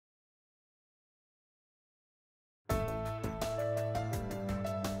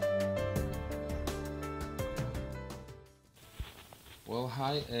Well,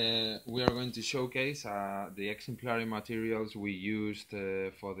 hi. We are going to showcase the exemplary materials we used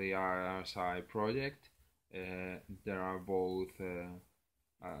for the AR-Sci project. There are both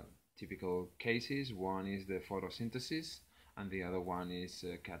typical cases. One is the photosynthesis, and the other one is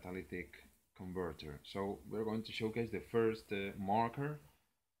catalytic converter. So we're going to showcase the first marker,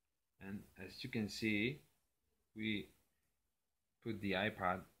 and as you can see, we put the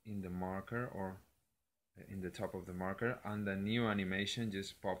iPad in the marker or in the top of the marker, and the new animation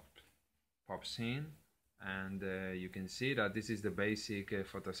just pops in, and you can see that this is the basic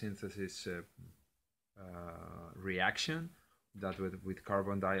photosynthesis reaction that with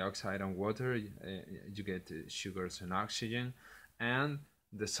carbon dioxide and water you get sugars and oxygen, and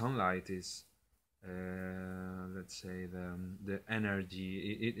the sunlight is let's say the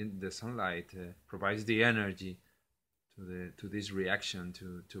energy. The sunlight provides the energy to this reaction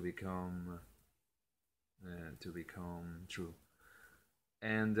to become true.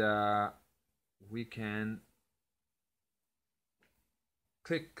 And we can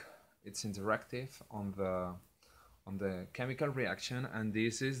click. It's interactive on the chemical reaction, and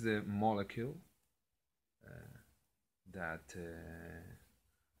this is the molecule that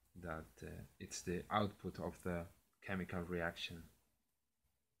it's the output of the chemical reaction.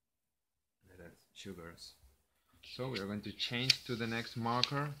 That's sugars. So we are going to change to the next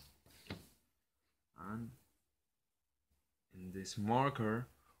marker, and in this marker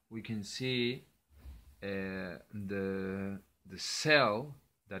we can see the cell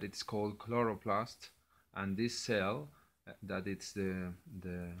that it's called chloroplast, and this cell that it's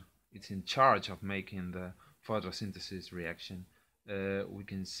it's in charge of making the photosynthesis reaction. We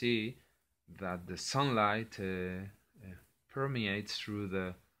can see that the sunlight permeates through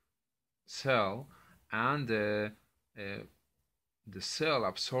the cell, and the cell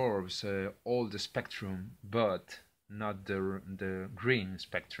absorbs all the spectrum, but not the green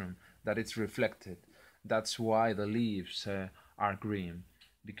spectrum that it's reflected. That's why the leaves are green,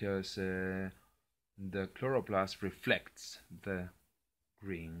 because the chloroplast reflects the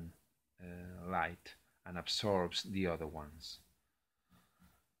green light and absorbs the other ones.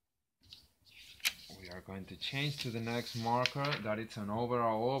 We are going to change to the next marker, that it's an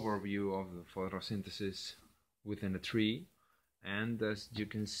overall overview of the photosynthesis within a tree. And as you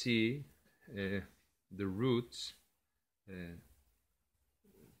can see, the roots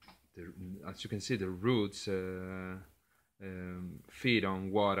feed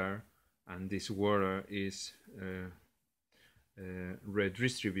on water, and this water is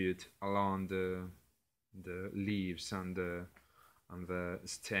redistributed along the leaves and the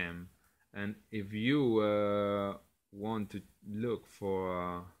stem. And if you want to look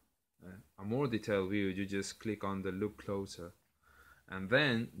for a more detailed view, you just click on the look closer, and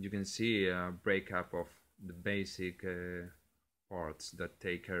then you can see a breakup of the basic parts that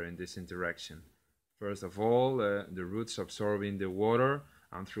take care in this interaction. First of all, the roots absorbing the water,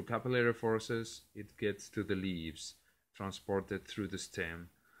 and through capillary forces it gets to the leaves, transported through the stem,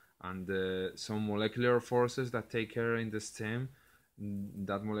 and some molecular forces that take care in the stem.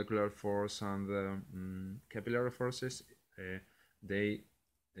 That molecular force and the capillary forces, they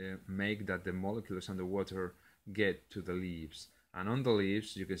make that the molecules and the water get to the leaves. And on the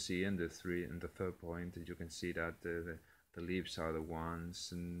leaves, you can see in the third point, you can see that the leaves are the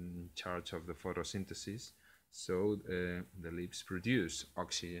ones in charge of the photosynthesis. So the leaves produce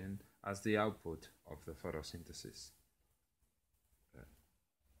oxygen as the output of the photosynthesis.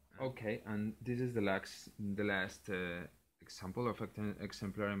 Okay, and this is the last example of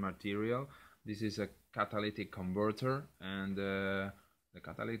exemplary material. This is a catalytic converter, and the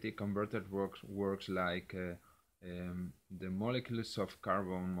catalytic converter works like the molecules of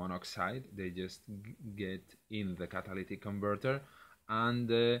carbon monoxide. They just get in the catalytic converter, and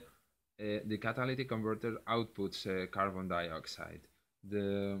the catalytic converter outputs carbon dioxide.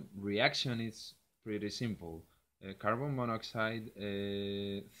 The reaction is pretty simple. Carbon monoxide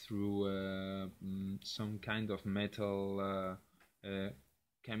through some kind of metal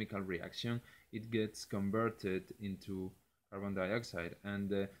chemical reaction, it gets converted into carbon dioxide, and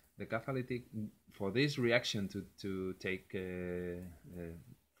the catalytic, for this reaction to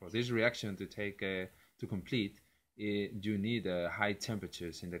complete, you need high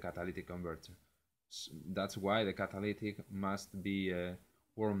temperatures in the catalytic converter. So that's why the catalytic must be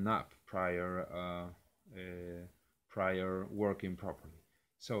warmed up prior working properly.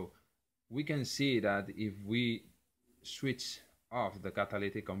 So we can see that if we switch off the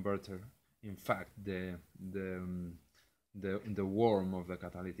catalytic converter, in fact the worm of the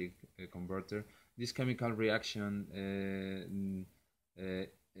catalytic converter, this chemical reaction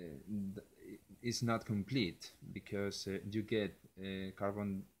is not complete, because you get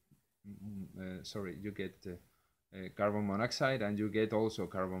carbon you get carbon monoxide, and you get also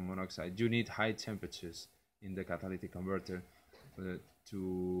carbon monoxide. You need high temperatures in the catalytic converter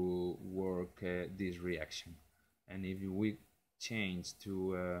to work this reaction. And if we change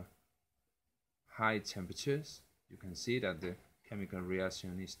to high temperatures, you can see that the chemical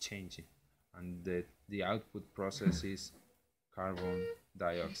reaction is changing, and the output process is carbon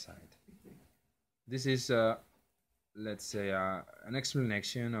dioxide. This is let's say an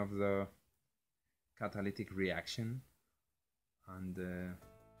explanation of the catalytic reaction, and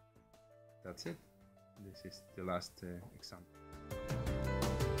that's it. This is the last example.